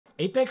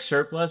Apex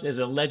Surplus is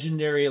a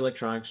legendary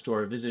electronics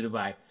store visited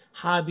by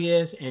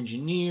hobbyists,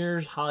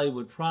 engineers,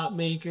 Hollywood prop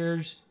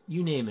makers,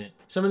 you name it.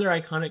 Some of their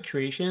iconic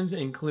creations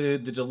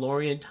include the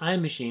DeLorean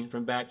time machine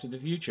from Back to the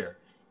Future.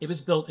 It was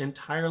built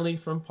entirely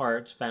from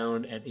parts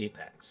found at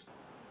Apex.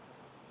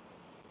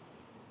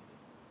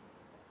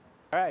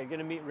 All right,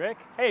 gonna meet Rick.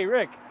 Hey,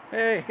 Rick.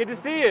 Hey. Good to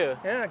see you.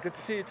 Yeah, good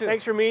to see you too.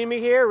 Thanks for meeting me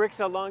here.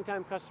 Rick's a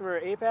longtime customer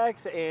at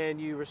Apex,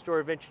 and you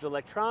restore vintage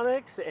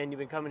electronics, and you've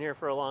been coming here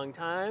for a long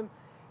time,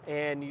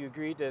 and you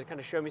agreed to kind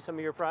of show me some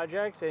of your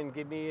projects and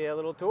give me a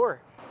little tour.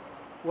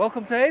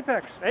 Welcome to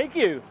Apex. Thank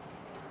you.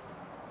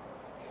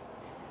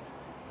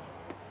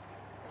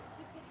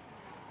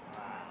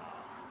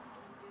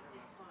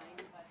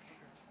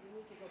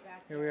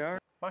 Here we are.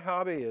 My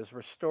hobby is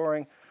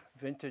restoring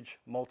vintage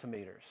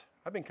multimeters.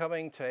 I've been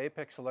coming to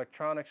Apex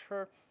Electronics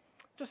for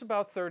just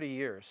about 30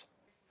 years.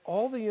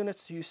 All the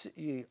units you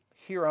see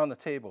here on the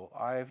table,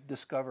 I've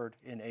discovered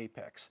in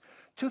Apex.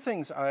 Two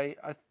things I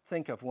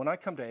think of when I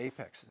come to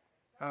Apex.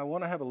 I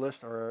want to have a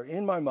list, or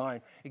in my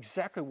mind,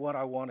 exactly what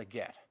I want to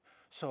get.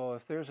 So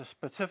if there's a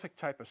specific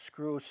type of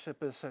screw,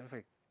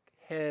 specific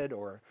head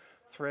or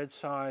thread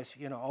size,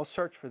 I'll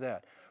search for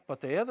that.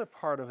 But the other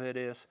part of it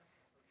is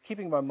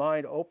keeping my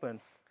mind open,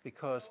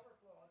 because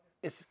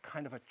it's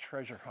kind of a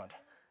treasure hunt.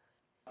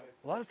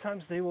 A lot of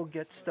times they will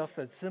get stuff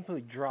that's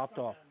simply dropped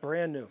off,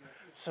 brand new.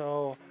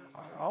 So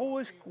I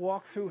always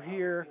walk through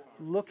here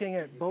looking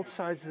at both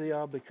sides of the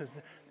aisle,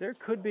 because there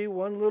could be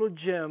one little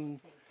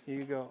gem.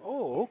 You go,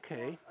 oh,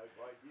 okay.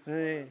 And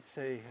they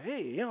say,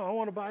 hey, I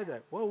want to buy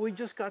that. Well, we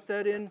just got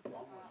that in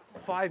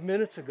 5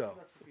 minutes ago.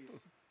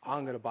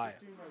 I'm going to buy it.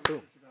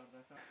 Boom.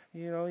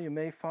 You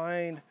may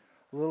find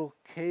little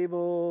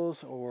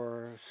cables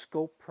or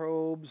scope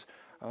probes,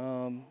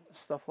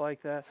 stuff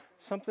like that.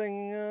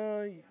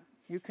 Something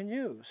you can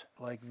use.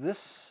 Like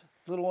this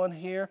little one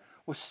here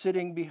was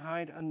sitting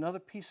behind another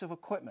piece of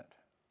equipment.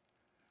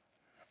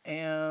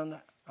 And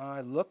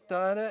I looked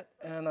at it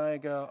and I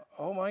go,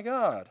 oh my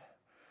God,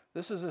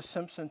 this is a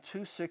Simpson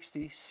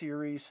 260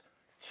 Series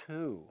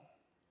 2.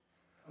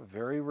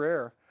 Very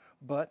rare,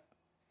 but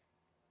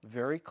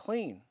very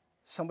clean.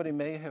 Somebody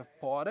may have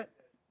bought it,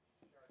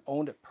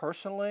 owned it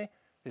personally.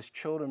 His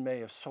children may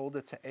have sold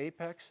it to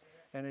Apex,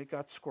 and it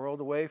got squirreled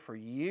away for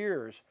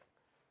years.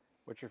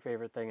 What's your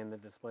favorite thing in the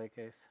display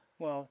case?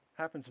 Well,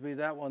 happens to be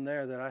that one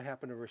there that I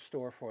happen to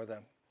restore for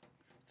them.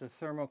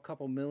 It's a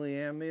thermocouple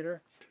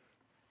milliammeter.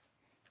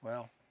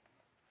 Well,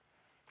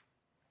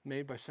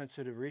 made by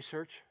Sensitive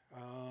Research,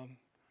 a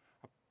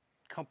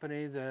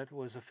company that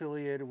was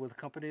affiliated with a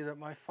company that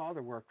my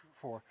father worked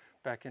for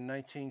back in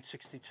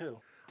 1962.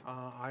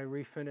 I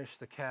refinished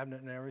the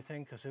cabinet and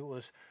everything because it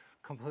was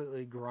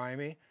completely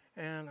grimy.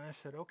 And I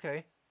said,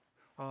 okay,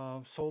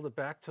 sold it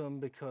back to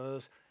them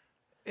because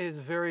it's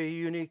a very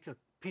unique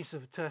piece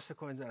of test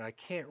equipment that I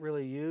can't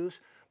really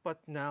use, but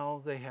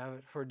now they have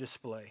it for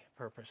display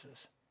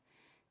purposes.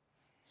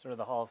 Sort of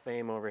the Hall of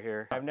Fame over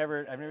here. I've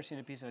never seen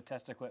a piece of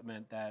test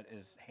equipment that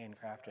is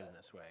handcrafted in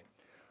this way.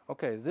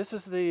 Okay, this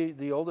is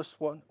the oldest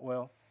one,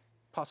 well,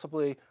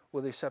 possibly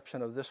with the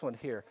exception of this one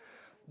here.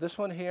 This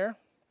one here,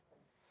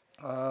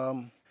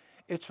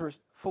 it's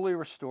fully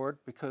restored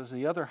because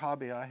the other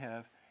hobby I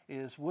have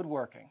is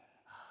woodworking.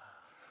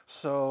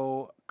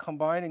 So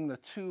combining the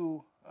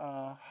two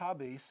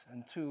hobbies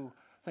and two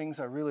things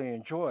I really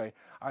enjoy,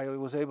 I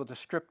was able to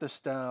strip this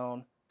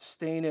down,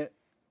 stain it,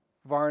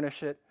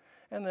 varnish it,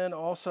 and then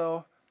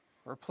also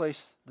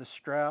replace the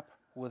strap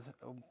with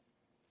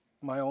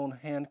my own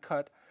hand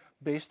cut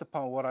based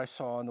upon what I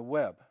saw on the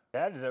web.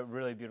 That is a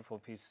really beautiful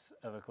piece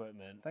of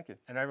equipment. Thank you.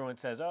 And everyone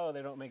says, oh,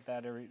 they don't make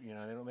that they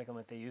don't make them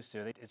like they used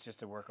to. It's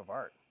just a work of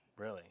art,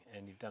 really.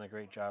 And you've done a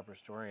great job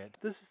restoring it.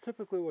 This is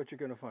typically what you're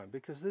going to find,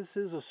 because this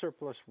is a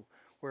surplus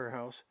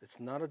warehouse. It's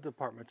not a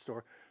department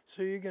store.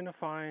 So you're going to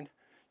find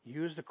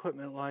used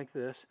equipment like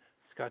this.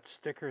 It's got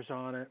stickers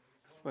on it,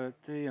 but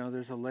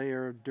there's a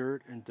layer of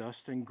dirt and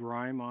dust and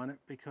grime on it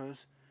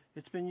because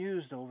it's been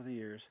used over the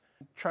years.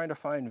 Trying to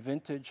find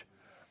vintage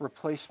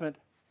replacement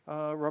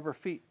rubber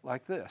feet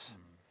like this.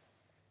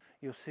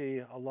 You'll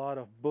see a lot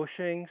of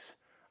bushings.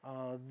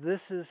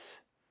 This is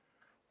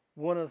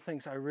one of the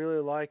things I really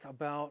like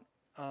about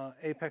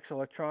Apex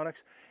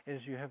Electronics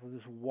is you have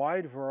this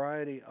wide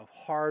variety of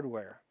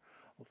hardware.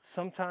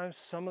 Sometimes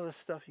some of the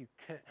stuff you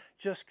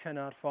just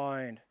cannot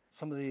find.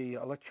 Some of the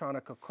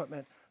electronic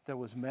equipment that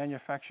was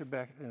manufactured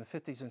back in the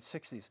 50s and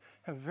 60s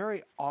have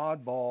very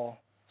oddball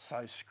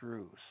size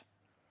screws.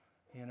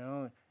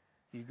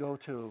 You go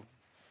to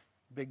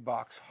a big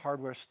box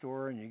hardware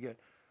store and you get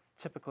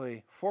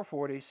typically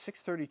 440,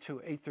 632,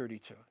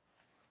 832.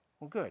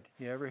 Well, good.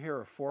 You ever hear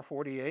of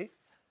 448?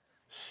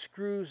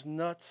 Screws,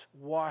 nuts,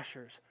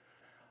 washers.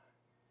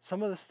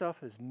 Some of the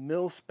stuff is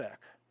mil spec,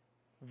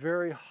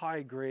 very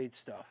high grade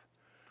stuff.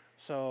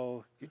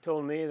 So you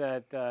told me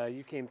that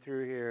you came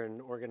through here and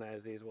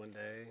organized these one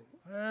day.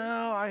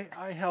 Well,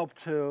 I help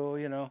too,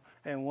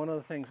 and one of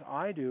the things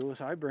I do is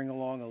I bring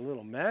along a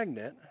little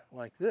magnet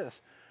like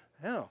this.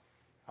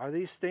 Are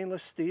these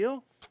stainless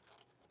steel?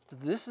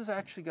 This has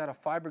actually got a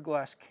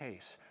fiberglass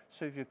case.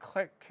 So if you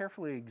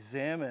carefully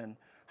examine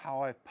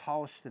how I've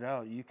polished it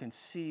out, you can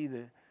see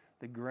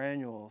the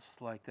granules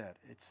like that.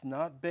 It's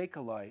not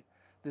Bakelite.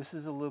 This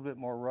is a little bit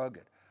more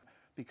rugged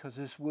because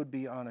this would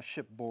be on a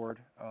shipboard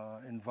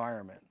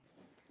environment.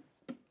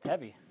 It's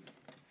heavy.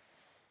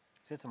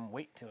 It's got some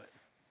weight to it.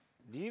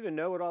 Do you even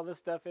know what all this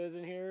stuff is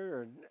in here?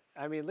 Or,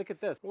 I mean, look at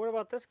this. What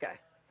about this guy?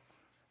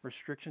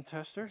 Restriction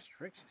tester?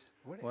 Restrictions.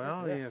 What is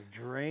Well, this? you have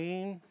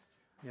drain.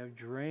 You have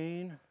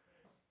drain.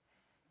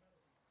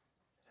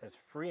 It says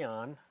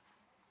Freon.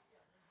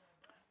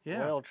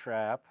 Yeah. Oil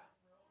trap.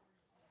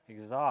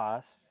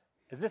 Exhaust.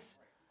 Is this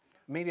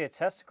maybe a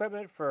test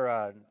equipment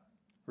for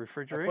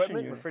Refrigeration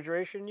unit.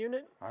 refrigeration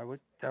unit?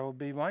 That would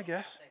be my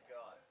guess.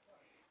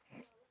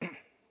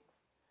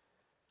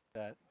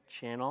 That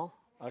channel.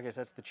 I guess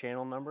that's the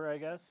channel number, I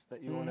guess,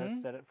 that you want to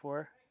set it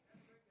for.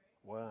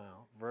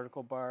 Wow.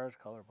 Vertical bars,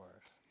 color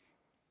bars.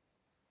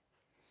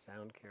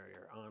 Sound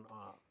carrier, on,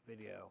 off,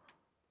 video.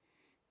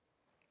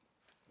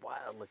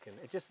 Wild looking.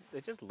 It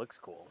just looks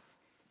cool.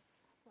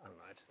 I don't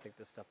know, I just think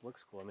this stuff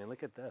looks cool. I mean,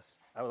 look at this.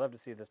 I would love to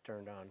see this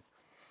turned on.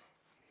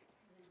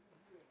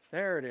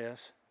 There it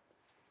is.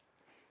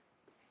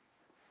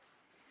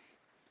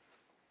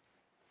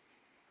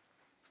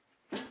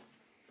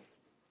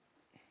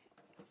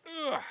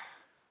 Ugh.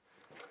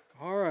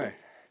 All right.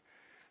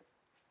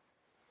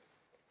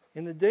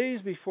 In the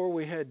days before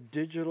we had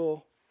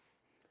digital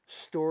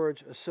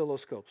storage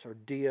oscilloscopes, or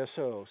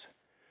DSOs,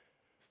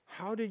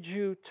 how did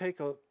you take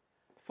a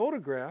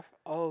photograph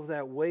of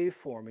that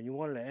waveform and you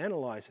wanted to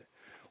analyze it?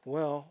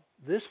 Well,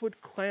 this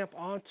would clamp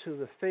onto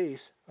the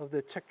face of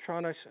the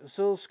Tektronix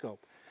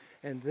oscilloscope.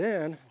 And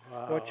then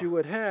what you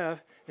would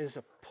have is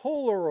a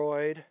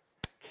Polaroid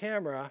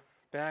camera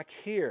back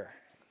here.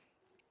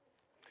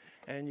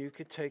 And you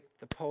could take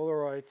the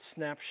Polaroid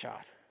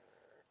snapshot.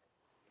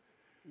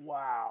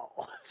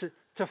 Wow.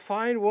 To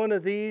find one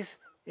of these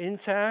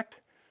intact,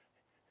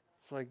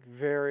 it's like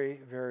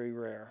very, very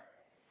rare.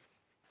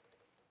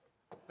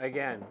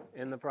 Again,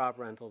 in the prop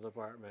rental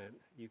department,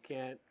 you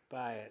can't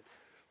buy it.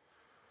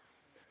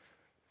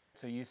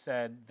 So you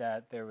said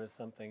that there was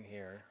something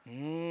here.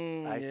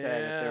 I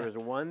said if there was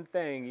one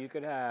thing you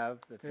could have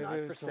that's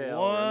not for sale.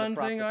 One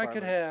thing I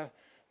could have,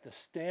 the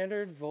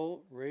standard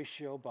volt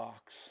ratio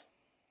box.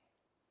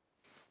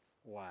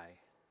 Why?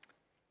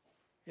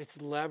 It's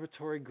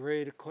laboratory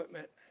grade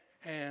equipment,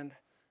 and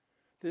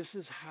this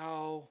is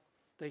how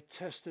they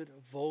tested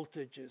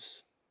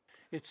voltages.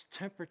 It's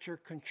temperature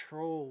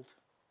controlled.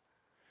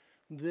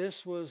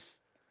 This was,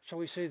 shall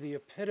we say, the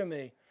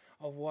epitome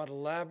of what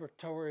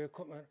laboratory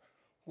equipment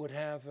would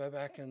have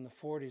back in the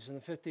 40s and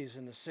the 50s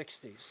and the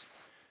 60s.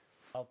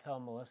 I'll tell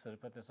Melissa to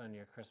put this on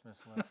your Christmas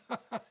list.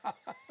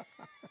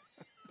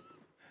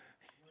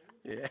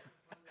 Yeah.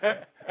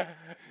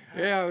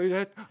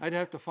 Yeah, I'd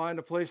have to find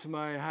a place in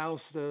my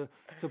house to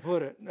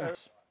put it.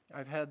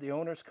 I've had the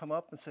owners come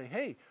up and say,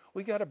 hey,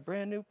 we got a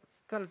brand new,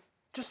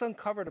 just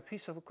uncovered a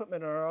piece of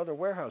equipment in our other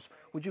warehouse.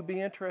 Would you be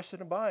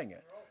interested in buying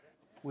it?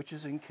 Which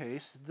is in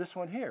case this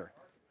one here.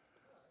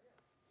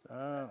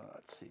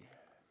 Let's see.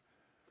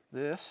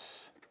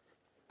 This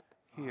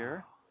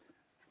here.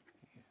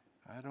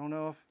 I don't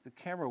know if the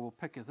camera will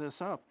pick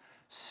this up.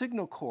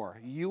 Signal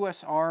Corps,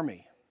 U.S.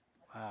 Army.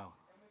 Wow.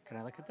 Can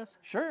I look at this?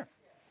 Sure.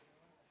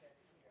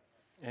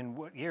 And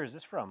what year is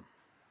this from?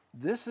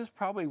 This is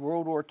probably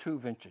World War II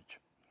vintage.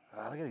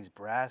 Look at these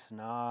brass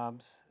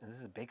knobs. And this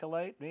is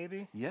Bakelite,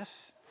 maybe?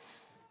 Yes.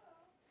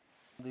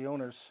 The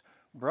owner's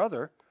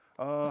brother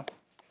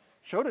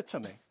showed it to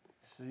me.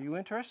 So, you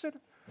interested?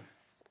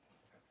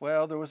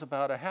 Well, there was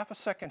about a half a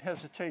second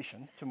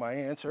hesitation to my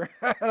answer.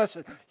 And I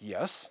said,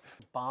 yes.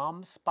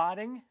 Bomb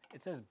spotting?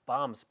 It says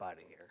bomb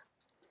spotting here.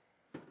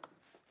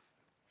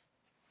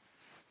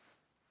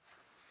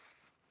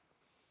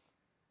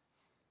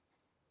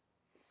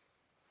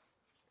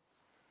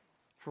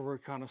 For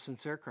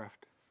reconnaissance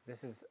aircraft.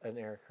 This is an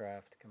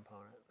aircraft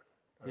component.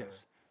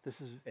 Yes.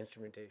 This is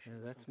Instrumentation.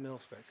 Yeah, that's mil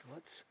spec.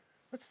 Let's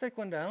take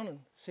one down and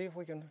see if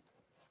we can.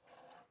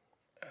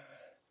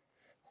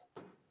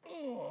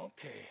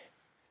 Okay.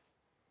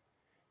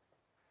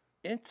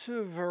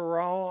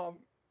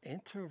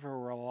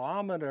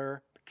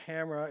 Intervalometer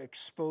camera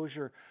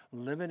exposure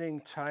limiting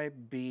type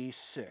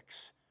B6.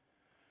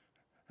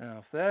 Now,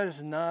 if that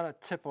is not a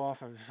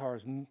tip-off as far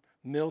as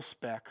mil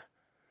spec,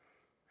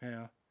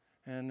 yeah,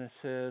 and it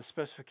says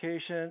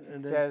specification, and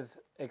It then says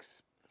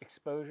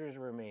exposures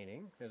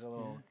remaining. There's a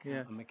little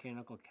a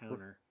mechanical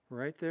counter.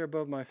 right there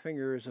above my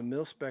finger is a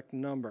mil spec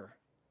number.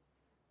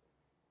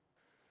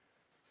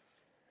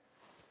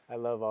 I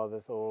love all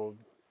this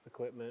old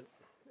equipment.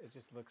 It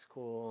just looks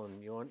cool,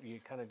 and you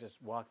kind of just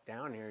walk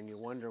down here and you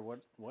wonder what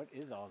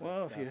is all this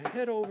Well, stuff. if you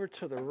head over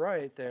to the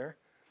right there,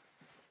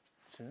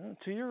 so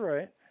to your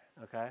right,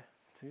 Okay.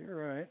 to your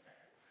right.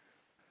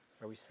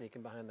 Are we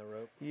sneaking behind the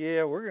rope?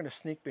 Yeah, we're going to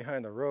sneak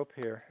behind the rope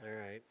here. All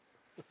right.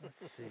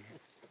 Let's see.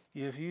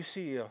 If you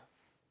see a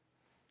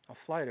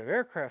flight of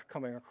aircraft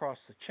coming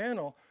across the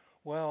channel,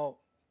 well,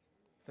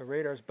 the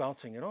radar's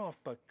bouncing it off,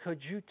 but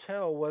could you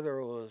tell whether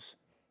it was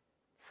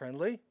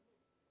friendly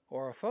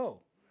or a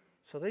foe?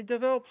 So they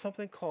developed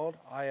something called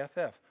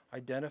IFF,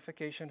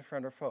 Identification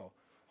Friend or Foe,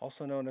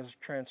 also known as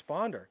a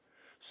transponder.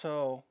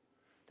 So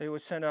they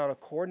would send out a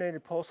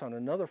coordinated pulse on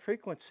another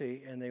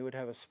frequency, and they would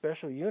have a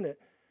special unit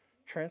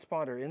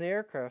transponder in the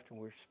aircraft, and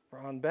would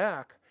respond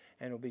back,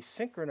 and it would be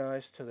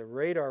synchronized to the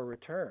radar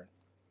return.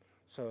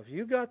 So if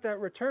you got that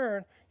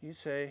return, you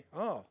say,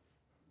 oh,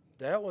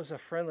 that was a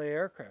friendly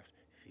aircraft.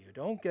 If you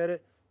don't get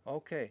it,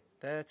 okay,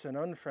 that's an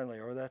unfriendly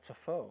or that's a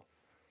foe.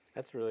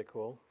 That's really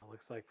cool. It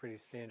looks like pretty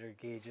standard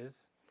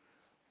gauges.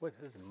 What's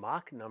this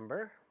Mach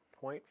number?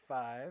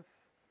 0.5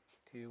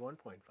 to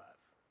 1.5.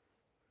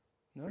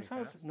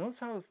 Notice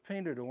how it's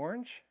painted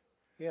orange?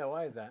 Yeah,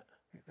 why is that?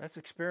 That's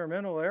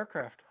experimental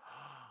aircraft.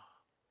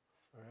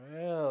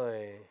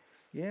 Really?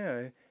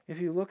 Yeah, if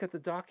you look at the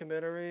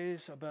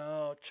documentaries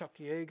about Chuck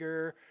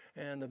Yeager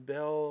and the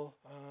Bell,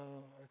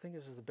 I think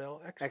this is the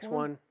Bell X1.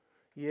 X1?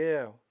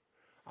 Yeah,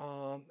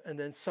 and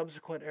then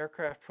subsequent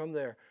aircraft from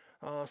there.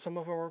 Some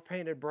of them were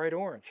painted bright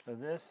orange. So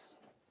this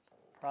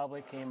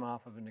probably came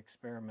off of an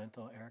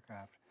experimental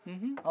aircraft.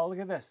 Oh, look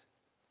at this.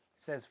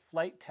 It says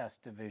Flight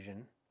Test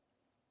Division,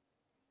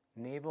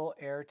 Naval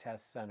Air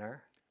Test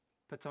Center.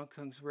 Potomac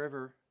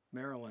River,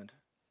 Maryland.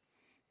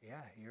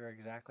 Yeah, you're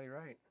exactly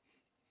right.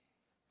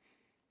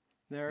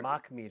 There,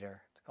 Mach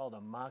meter. It's called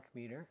a Mach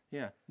meter.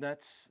 yeah,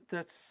 that's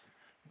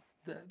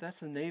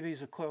the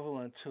Navy's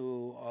equivalent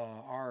to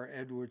our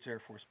Edwards Air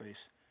Force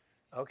Base.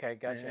 Okay,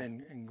 gotcha.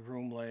 And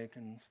Groom Lake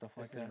and stuff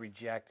like This that. is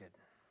rejected.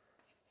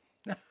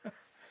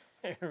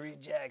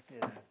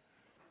 Rejected.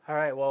 All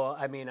right. Well,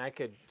 I mean, I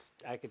could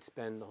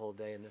spend the whole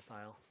day in this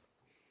aisle.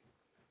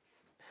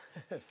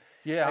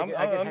 Yeah, I'm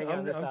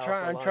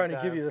trying to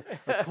give you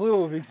a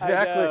clue of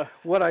exactly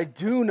what I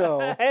do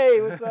know. Hey,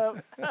 what's up?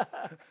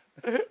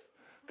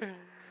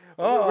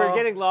 We're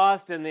getting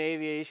lost in the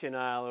aviation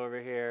aisle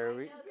over here. I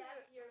know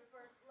that's your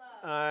first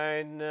love.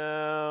 I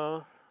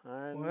know.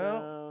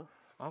 Well,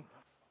 I'm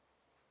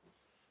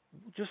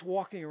just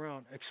walking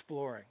around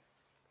exploring,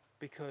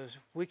 because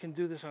we can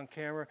do this on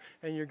camera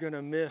and you're going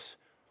to miss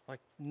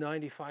like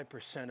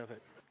 95% of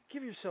it.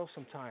 Give yourself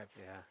some time.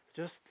 Yeah.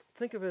 Just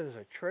think of it as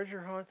a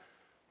treasure hunt.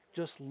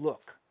 Just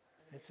look.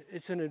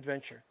 It's an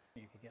adventure.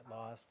 You could get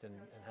lost and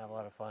have a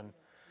lot of fun.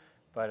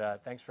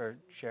 But thanks for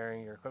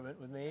sharing your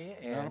equipment with me,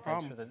 and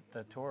thanks for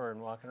the tour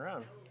and walking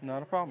around.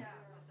 Not a problem.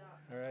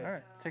 All right. All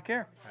right. Take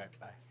care. All right.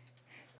 Bye.